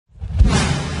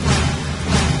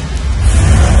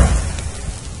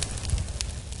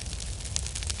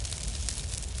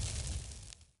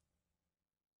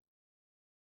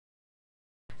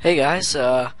Hey guys,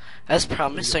 as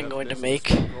promised, I'm going to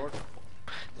make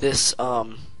this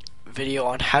video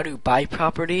on how to buy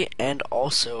property and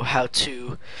also how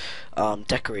to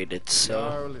decorate it.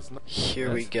 So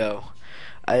here we go.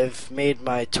 I've made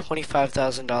my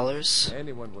 $25,000.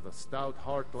 Anyone with a stout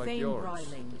heart like yours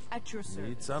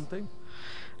need something?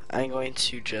 I'm going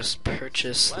to just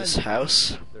purchase this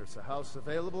house. There's a house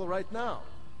available right now.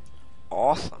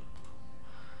 Awesome.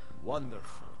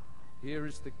 Wonderful. Here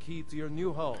is the key to your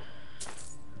new home.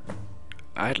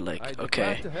 I'd be glad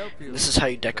okay. to help you. This is how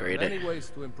you decorate There are it. many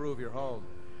ways to improve your home,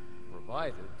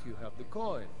 provided you have the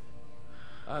coin.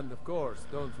 And of course,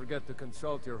 don't forget to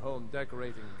consult your home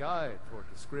decorating guide for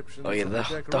descriptions. Oh yeah, of the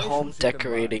decorations home you can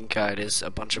decorating buy. guide is a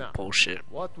bunch of Now, bullshit.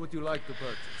 What would you like to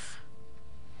purchase?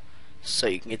 So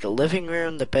you can get the living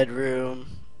room, the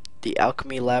bedroom, the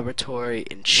alchemy laboratory,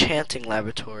 enchanting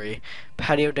laboratory,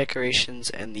 patio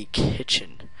decorations, and the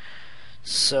kitchen.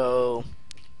 So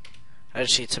I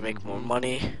just need to make more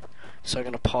money. So I'm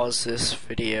gonna pause this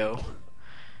video,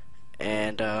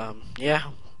 and yeah,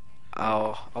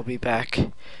 I'll be back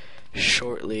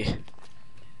shortly.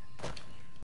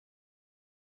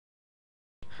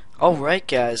 Alright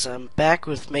guys, I'm back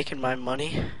with making my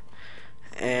money,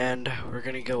 and we're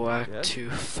gonna go back Yes?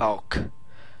 to Falk.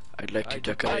 I'd like to I'd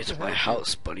be glad decorate to my help you.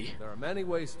 house, buddy. There are many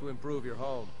ways to improve your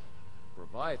home,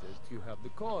 provided you have the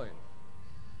coin.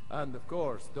 And of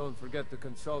course, don't forget to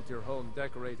consult your home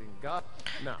decorating guide.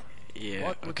 Now, Yeah,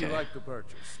 what would okay. you like to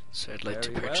purchase? So I'd like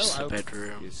to Very purchase well, the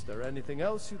bedroom, Is there anything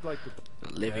else you'd like to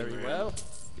the living Very room, well.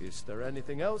 Is there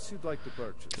anything else you'd like to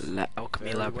purchase? the alchemy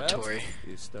Very laboratory,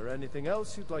 Well. Is there anything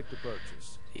else you'd like to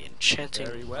purchase? the Very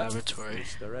enchanting well. laboratory,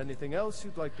 Is there anything else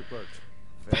you'd like to purchase?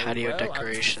 Very patio well.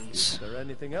 decorations. Is there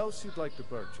anything else you'd like to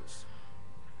purchase?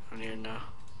 I don't even know.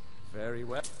 Very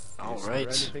well. All Is right. there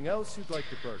anything else you'd like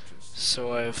to purchase?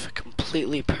 So I've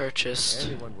completely purchased.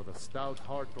 Anyone with a stout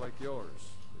heart like yours is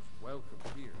welcome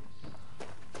here.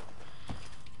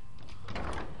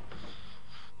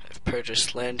 I've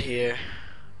purchased land here,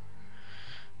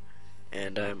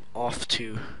 and I'm off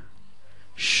to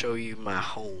show you my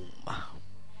home.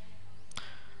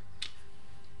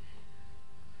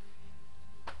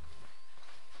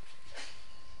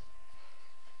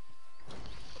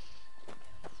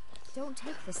 Don't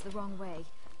take this the wrong way,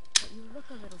 but you look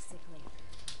a little sickly.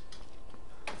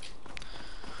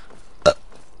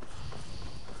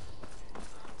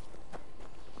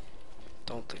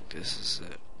 Don't think this is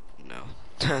it. No.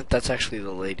 That's actually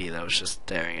the lady that was just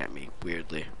staring at me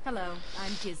weirdly. Hello,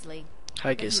 I'm Gisley.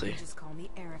 Hi, But you Gisley. can just call me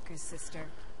Erica's sister.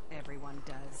 Everyone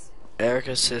does.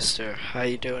 Erica's sister. How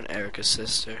you doing, Erica's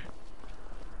sister?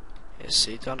 Yeah,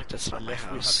 see, Donick, that's not my Unless we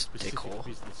have house, specific dickhole.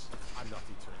 business, I'm not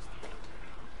interested.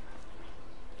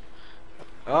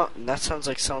 Oh, and that sounds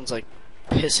like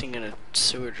pissing in a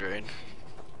sewer drain.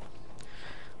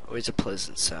 Always a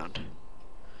pleasant sound.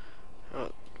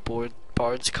 Oh,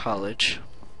 Bard's College.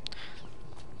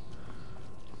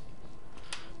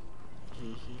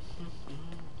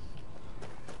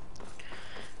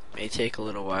 May take a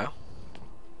little while.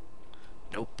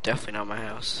 Nope, definitely not my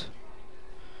house.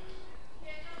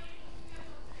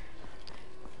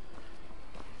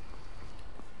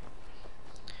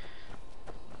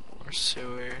 More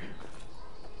sewer.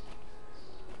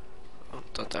 Oh,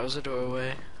 thought that was a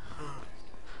doorway.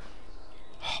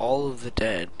 Hall of the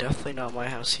Dead. Definitely not my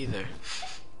house either.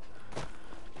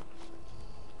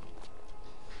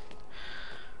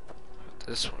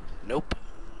 This one. Nope.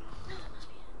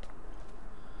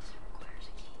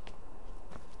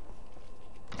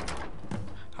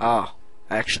 Ah,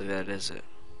 actually that is it.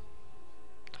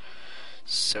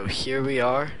 So here we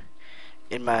are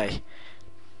in my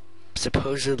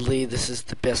supposedly this is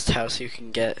the best house you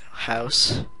can get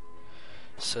house.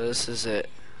 So this is it.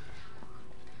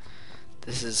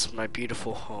 This is my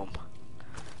beautiful home.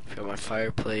 I've got my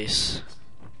fireplace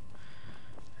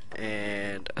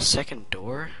and a second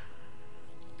door.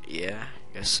 Yeah,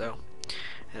 I guess so.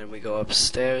 And then we go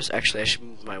upstairs. Actually, I should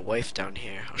move my wife down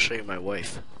here. I'll show you my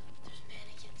wife.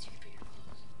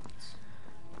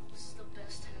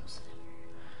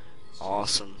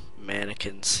 Awesome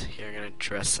mannequins. Here, I'm gonna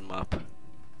dress them up.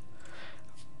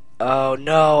 Oh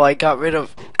no, I got rid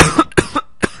of. You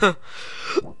could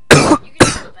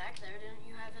just go back there, didn't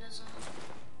you have it as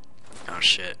a... Oh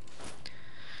shit.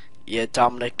 Yeah,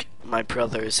 Dominic, my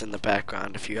brother, is in the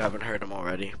background if you haven't heard him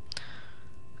already.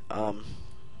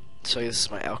 So this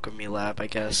is my alchemy lab, I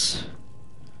guess.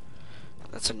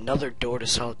 That's another door to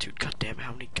Solitude. God damn,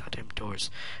 how many goddamn doors?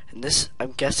 And this,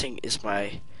 I'm guessing, is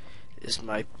my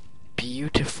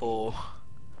beautiful,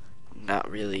 not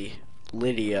really,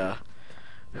 Lydia,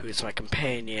 who is my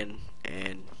companion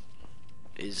and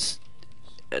is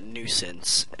a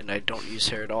nuisance, and I don't use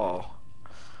her at all.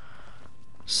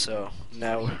 So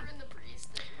now, You're in the breeze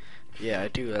thing. yeah, I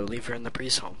do. I leave her in the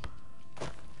priest home.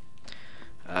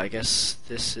 I guess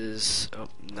this is. Oh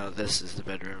no, this is the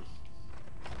bedroom.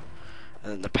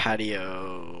 And then the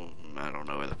patio. I don't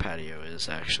know where the patio is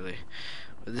actually,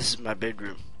 but this is my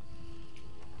bedroom.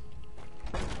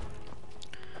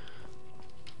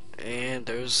 And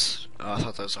there's. Oh, I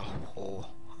thought there was a hole.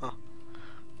 Huh.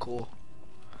 Cool.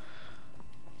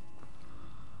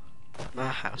 My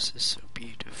house is so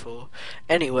beautiful.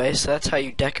 Anyway, so that's how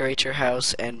you decorate your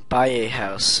house and buy a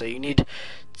house. So you need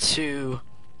to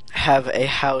have a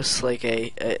house like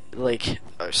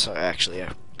oh, sorry, actually,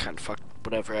 I kind of fucked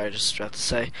whatever I just about to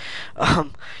say.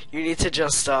 You need to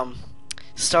just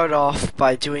start off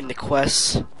by doing the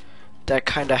quests that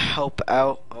kind of help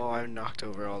out. Oh, I knocked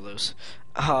over all those.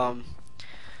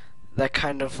 That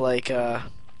kind of that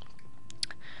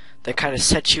kind of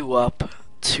set you up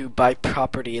to buy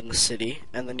property in the city,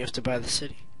 and then you have to buy the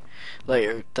city,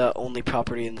 like the only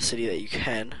property in the city that you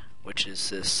can, which is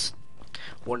this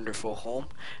wonderful home,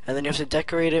 and then you have to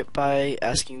decorate it by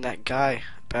asking that guy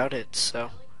about it. So I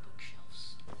like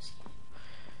bookshelves in this game.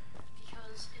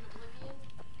 Because in Oblivion,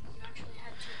 you actually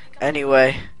had to pick up.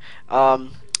 anyway,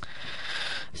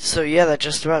 so yeah, that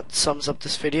just about sums up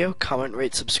this video. Comment,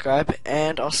 rate, subscribe,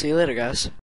 and I'll see you later, guys.